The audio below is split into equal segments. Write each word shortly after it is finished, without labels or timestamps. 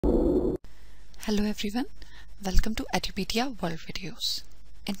Hello everyone, welcome to Edupedia World Videos.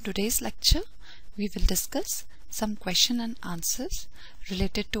 In today's lecture, we will discuss some question and answers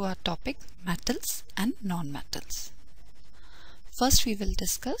related to our topic metals and non-metals. First we will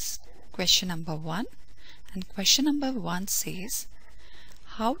discuss question number 1, and question number 1 says,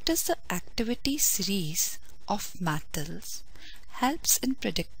 how does the activity series of metals helps in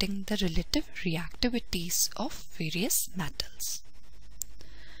predicting the relative reactivities of various metals?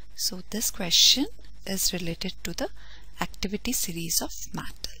 So this question is related to the activity series of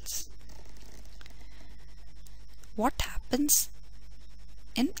metals. What happens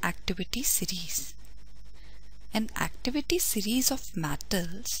in activity series? In activity series of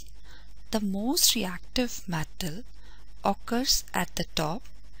metals, the most reactive metal occurs at the top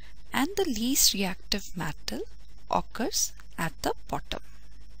and the least reactive metal occurs at the bottom.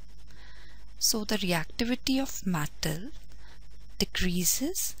 So the reactivity of metal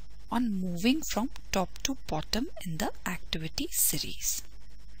decreases on moving from top to bottom in the activity series.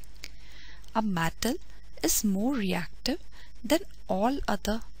 A metal is more reactive than all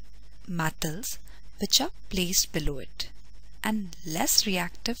other metals which are placed below it, and less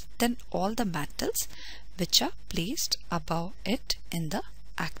reactive than all the metals which are placed above it in the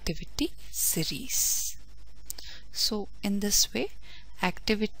activity series. So in this way,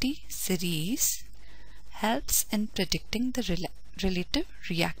 activity series helps in predicting the relative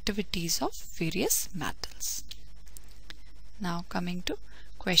reactivities of various metals. Now coming to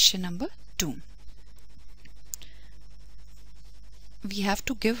question number 2. We have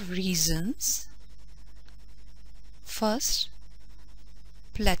to give reasons. First,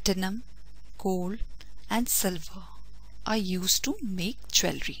 platinum, gold and silver are used to make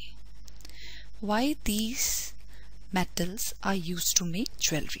jewelry. Why these metals are used to make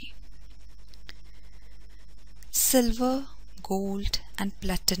jewelry? Silver, gold and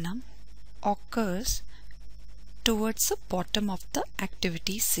platinum occurs towards the bottom of the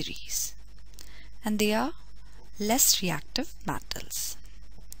activity series, and they are less reactive metals.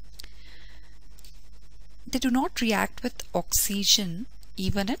 They do not react with oxygen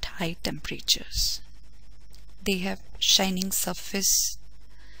even at high temperatures. They have shining surface,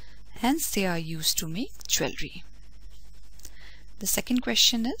 hence they are used to make jewelry. The second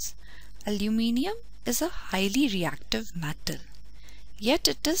question is, aluminium is a highly reactive metal, yet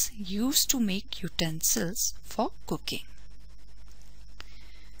it is used to make utensils for cooking.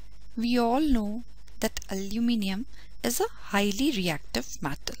 We all know that aluminium is a highly reactive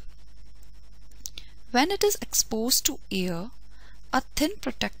metal. When it is exposed to air, a thin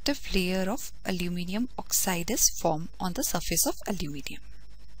protective layer of aluminium oxide is formed on the surface of aluminium.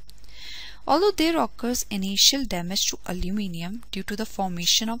 Although there occurs initial damage to aluminium due to the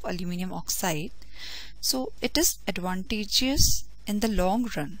formation of aluminium oxide, so it is advantageous in the long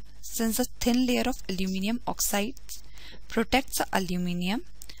run, since a thin layer of aluminium oxide protects the aluminium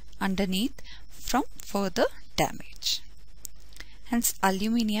underneath from further damage. Hence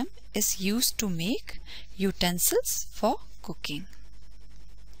aluminium is used to make utensils for cooking.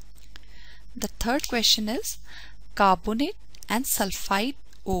 The third question is, carbonate and sulfide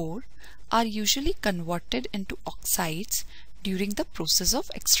ore are usually converted into oxides during the process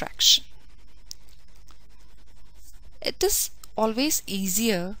of extraction. It is always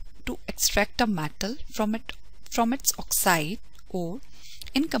easier to extract a metal from its oxide ore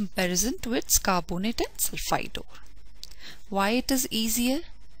in comparison to its carbonate and sulfide ore. Why it is easier?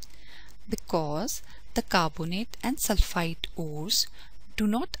 Because the carbonate and sulfide ores do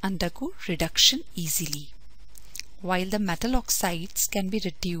not undergo reduction easily, while the metal oxides can be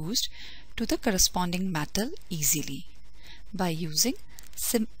reduced to the corresponding metal easily by using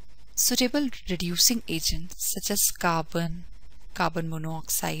suitable reducing agents such as carbon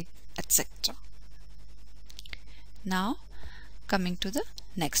monoxide, etc. Now coming to the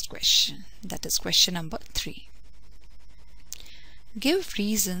next question, that is question number 3. Give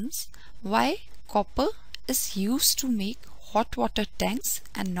reasons why copper is used to make hot water tanks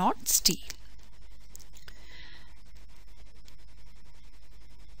and not steel.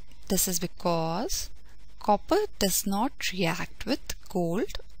 This is because copper does not react with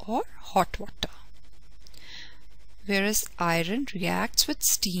cold or hot water, whereas iron reacts with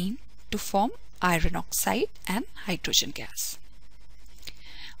steam to form iron oxide and hydrogen gas.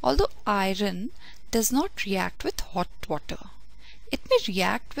 Although iron does not react with hot water, it may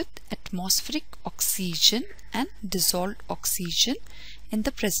react with atmospheric oxygen and dissolved oxygen in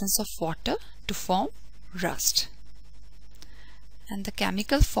the presence of water to form rust. And the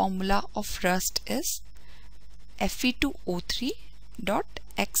chemical formula of rust is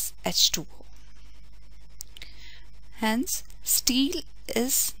Fe2O3.XH2O. Hence, steel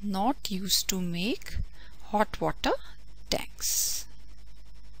is not used to make hot water tanks.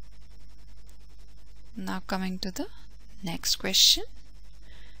 Now coming to the next question.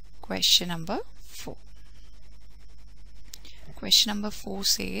 Question number 4. Question number 4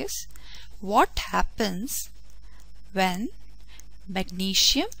 says, what happens when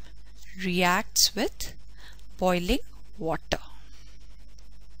magnesium reacts with boiling water?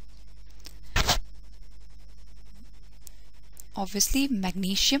 Obviously,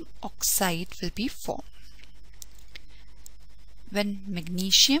 magnesium oxide will be formed. When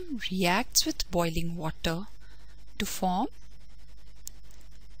magnesium reacts with boiling water to form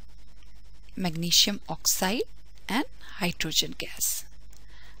magnesium oxide and hydrogen gas,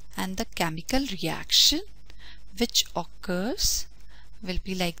 and the chemical reaction which occurs will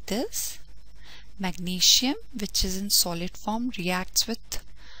be like this. Magnesium, which is in solid form, reacts with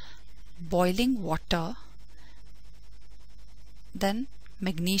boiling water, then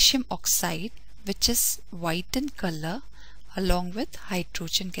magnesium oxide, which is white in color, along with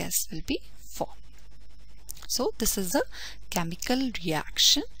hydrogen gas will be formed. So this is a chemical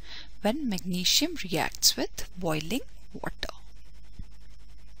reaction when magnesium reacts with boiling water.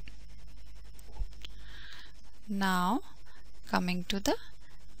 Now coming to the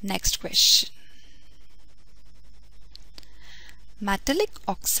next question. Metallic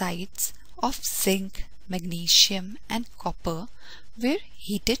oxides of zinc, magnesium and copper were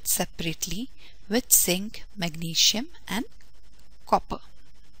heated separately with zinc, magnesium and copper.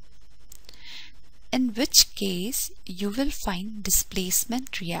 In which case you will find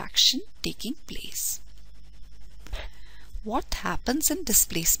displacement reaction taking place. What happens in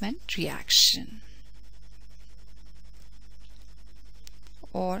displacement reaction?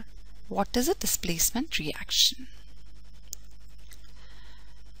 Or what is a displacement reaction?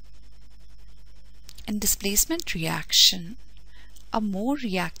 In displacement reaction, a more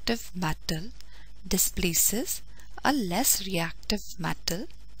reactive metal displaces a less reactive metal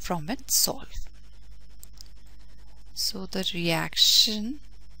from its salt. So the reaction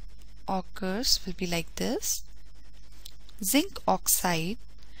occurs will be like this. Zinc oxide,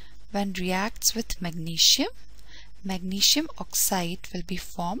 when reacts with magnesium, magnesium oxide will be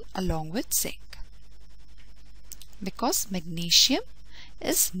formed along with zinc, because magnesium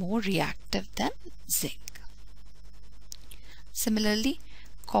is more reactive than zinc. Similarly,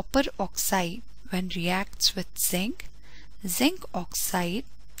 copper oxide, when reacts with zinc, zinc oxide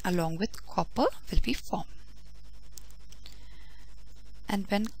along with copper will be formed. And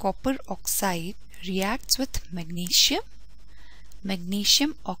when copper oxide reacts with magnesium,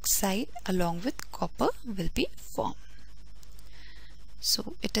 magnesium oxide along with copper will be formed.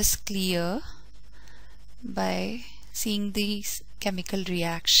 So it is clear by seeing these chemical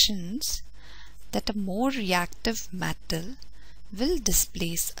reactions that a more reactive metal will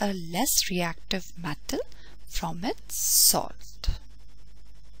displace a less reactive metal from its salt.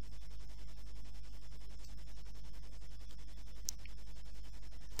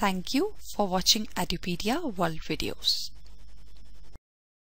 Thank you for watching Edupedia World videos.